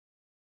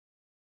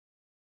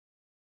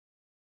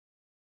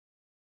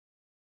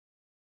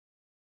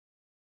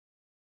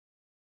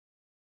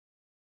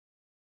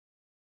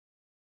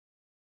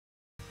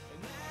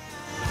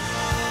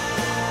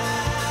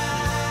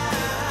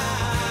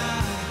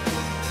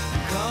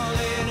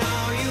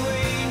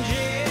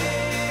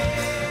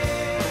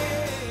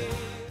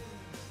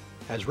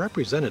As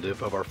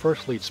representative of our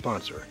first lead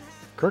sponsor,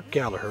 Kirk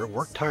Gallagher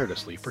worked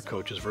tirelessly for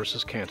Coaches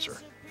vs. Cancer.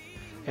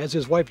 As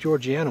his wife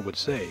Georgiana would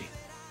say,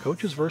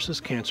 Coaches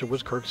vs. Cancer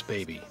was Kirk's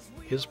baby,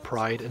 his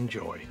pride and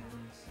joy.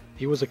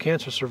 He was a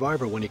cancer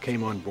survivor when he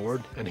came on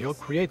board and helped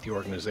create the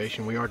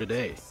organization we are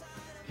today.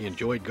 He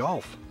enjoyed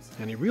golf,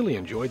 and he really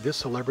enjoyed this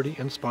celebrity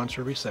and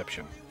sponsor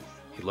reception.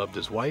 He loved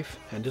his wife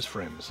and his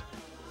friends.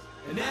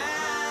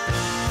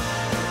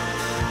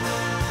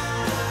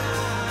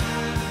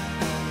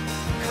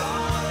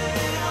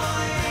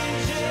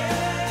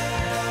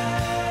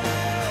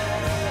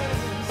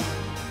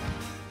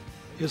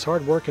 His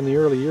hard work in the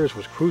early years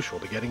was crucial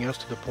to getting us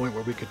to the point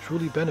where we could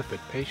truly benefit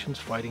patients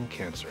fighting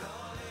cancer.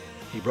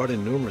 He brought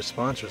in numerous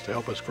sponsors to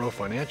help us grow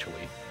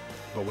financially,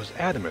 but was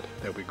adamant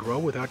that we grow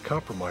without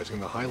compromising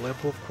the high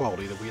level of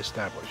quality that we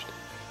established.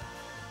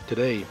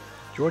 Today,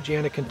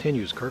 Georgiana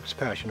continues Kirk's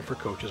passion for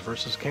Coaches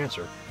vs.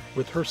 Cancer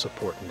with her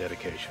support and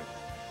dedication.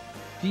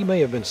 He may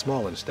have been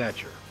small in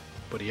stature,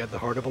 but he had the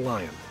heart of a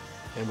lion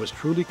and was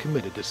truly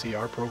committed to see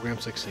our program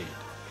succeed.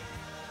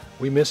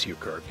 We miss you,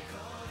 Kirk.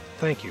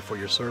 Thank you for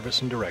your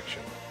service and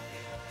direction.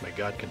 May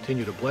God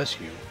continue to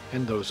bless you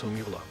and those whom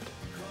you loved.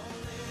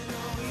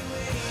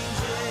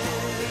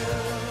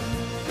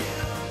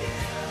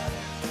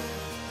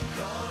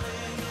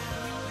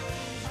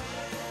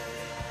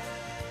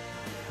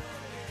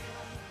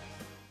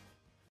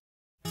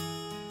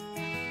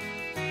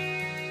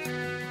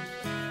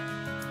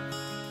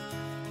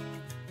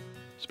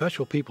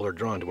 Special people are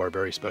drawn to our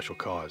very special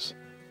cause.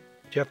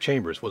 Jeff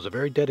Chambers was a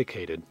very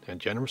dedicated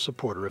and generous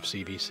supporter of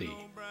CVC.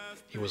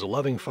 He was a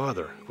loving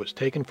father who was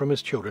taken from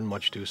his children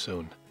much too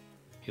soon.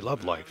 He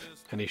loved life,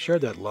 and he shared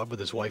that love with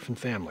his wife and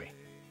family.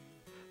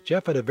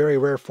 Jeff had a very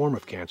rare form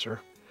of cancer,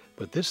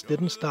 but this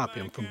didn't stop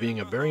him from being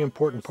a very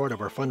important part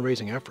of our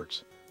fundraising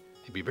efforts.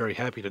 He'd be very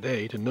happy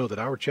today to know that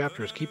our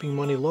chapter is keeping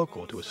money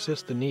local to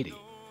assist the needy.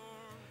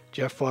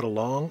 Jeff fought a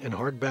long and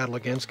hard battle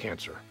against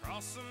cancer.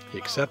 He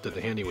accepted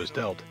the hand he was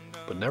dealt,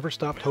 but never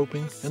stopped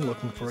hoping and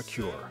looking for a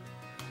cure.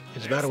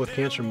 His battle with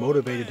cancer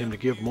motivated him to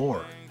give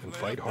more and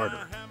fight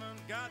harder.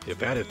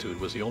 If attitude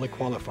was the only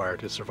qualifier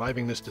to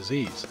surviving this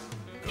disease,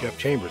 Jeff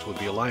Chambers would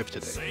be alive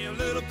today. Say a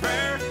little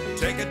prayer,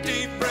 take a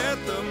deep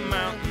breath of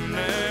mountain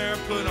air,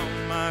 put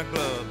on my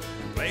glove,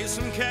 play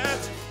some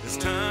cats. It's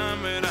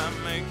time that I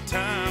make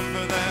time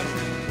for that.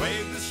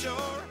 Wave the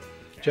shore.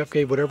 Jeff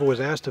gave whatever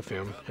was asked of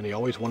him, and he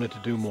always wanted to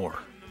do more.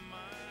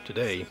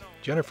 Today,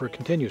 Jennifer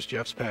continues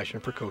Jeff's passion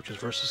for Coaches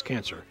vs.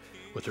 Cancer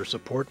with her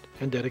support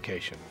and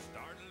dedication.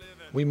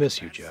 We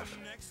miss you, Jeff.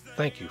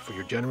 Thank you for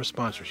your generous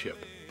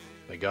sponsorship.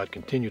 May God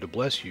continue to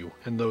bless you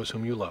and those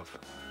whom you love.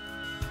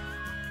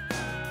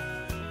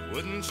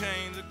 Wouldn't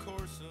change the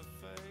course of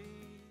fate.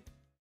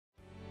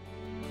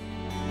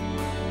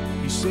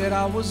 He said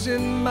I was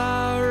in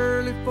my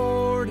early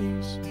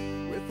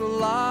 40s with a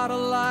lot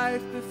of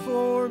life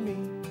before me,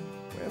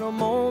 when a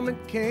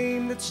moment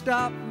came that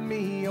stopped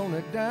me on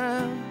a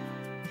dime.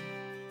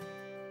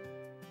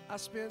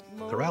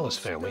 The Rallis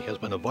family has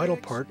been a vital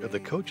part of the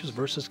Coaches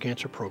vs.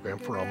 Cancer program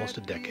for almost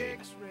a decade.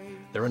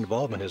 Their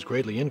involvement has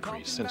greatly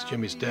increased since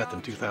Jimmy's death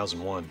in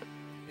 2001.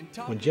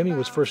 When Jimmy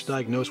was first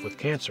diagnosed with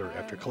cancer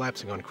after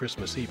collapsing on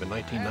Christmas Eve in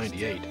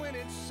 1998,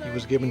 he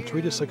was given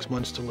 3 to 6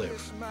 months to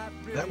live.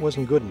 That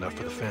wasn't good enough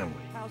for the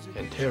family,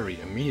 and Terry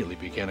immediately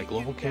began a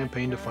global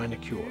campaign to find a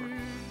cure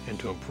and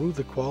to improve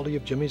the quality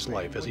of Jimmy's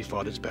life as he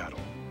fought his battle.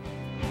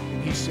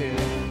 He said,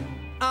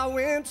 I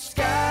went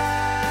skydiving,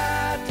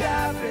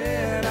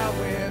 I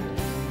went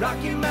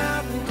Rocky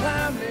Mountain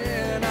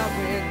climbing, I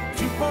went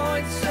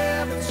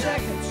 2.7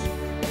 seconds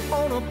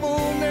on a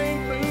bull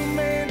named Blue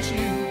Manchu.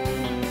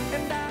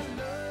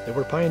 They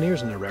were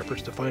pioneers in their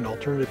efforts to find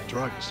alternative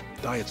drugs,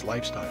 diets,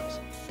 lifestyles,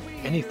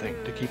 anything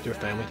to keep their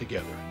family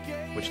together,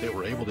 which they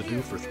were able to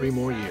do for 3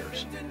 more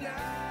years.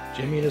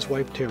 Jimmy and his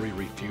wife Terry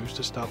refused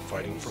to stop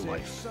fighting for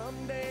life.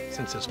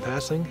 Since his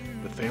passing,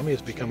 the family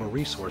has become a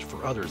resource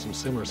for others in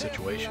similar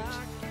situations.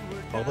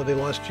 Although they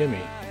lost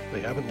Jimmy,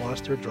 they haven't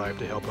lost their drive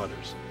to help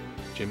others.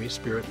 Jimmy's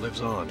spirit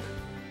lives on,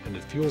 and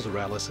it fuels the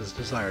Rallis'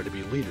 desire to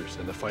be leaders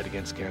in the fight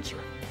against cancer.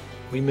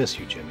 We miss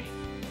you, Jimmy.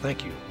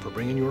 Thank you for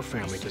bringing your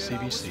family to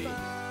CVC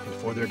and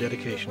for their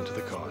dedication to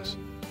the cause.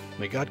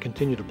 May God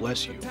continue to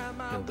bless you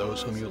and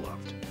those whom you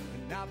loved.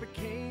 I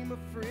became a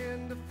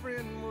friend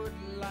would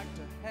like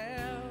to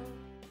have.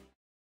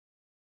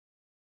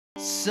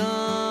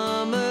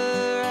 Summer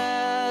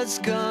has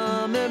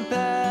come and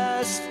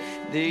passed.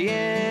 The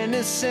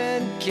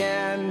innocent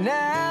can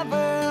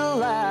never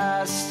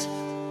last.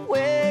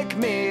 Wake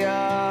me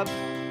up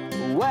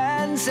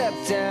when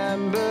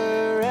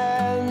September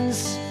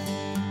ends.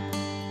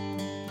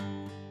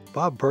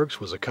 Bob Perks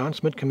was a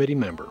consummate committee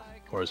member,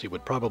 or as he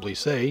would probably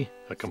say,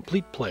 a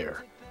complete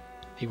player.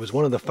 He was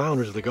one of the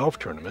founders of the golf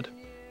tournament,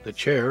 the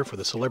chair for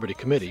the celebrity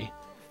committee,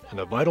 and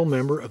a vital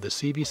member of the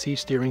CVC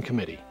steering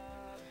committee.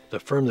 The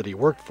firm that he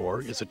worked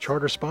for is a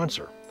charter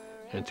sponsor,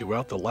 and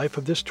throughout the life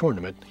of this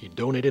tournament, he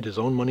donated his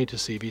own money to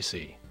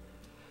CVC.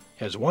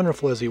 As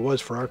wonderful as he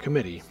was for our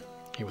committee,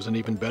 he was an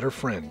even better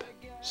friend,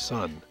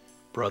 son,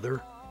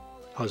 brother,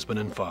 husband,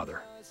 and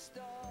father.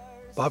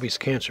 Bobby's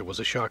cancer was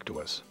a shock to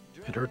us.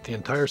 It hurt the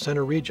entire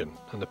center region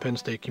and the Penn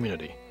State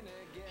community.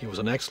 He was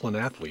an excellent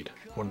athlete,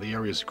 one of the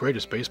area's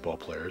greatest baseball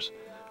players,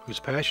 whose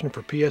passion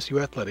for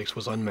PSU athletics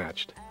was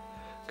unmatched.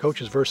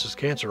 Coaches vs.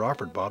 Cancer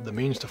offered Bob the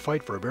means to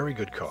fight for a very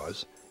good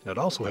cause, and it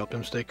also helped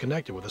him stay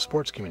connected with the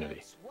sports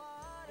community.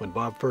 When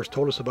Bob first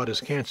told us about his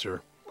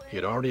cancer, he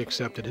had already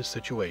accepted his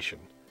situation.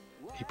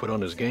 He put on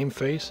his game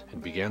face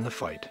and began the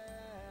fight.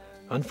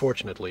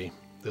 Unfortunately,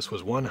 this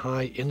was one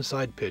high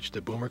inside pitch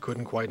that Boomer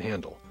couldn't quite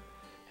handle,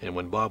 and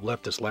when Bob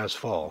left us last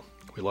fall,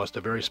 we lost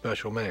a very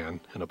special man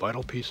and a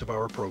vital piece of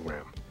our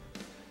program.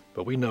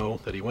 But we know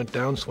that he went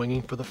down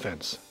swinging for the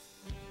fence.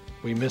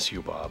 We miss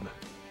you, Bob.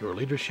 Your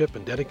leadership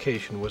and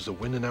dedication was the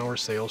wind in our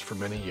sails for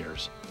many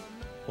years.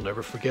 We'll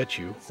never forget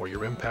you or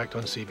your impact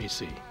on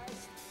CVC.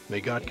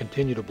 May God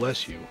continue to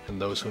bless you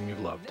and those whom you've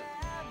loved.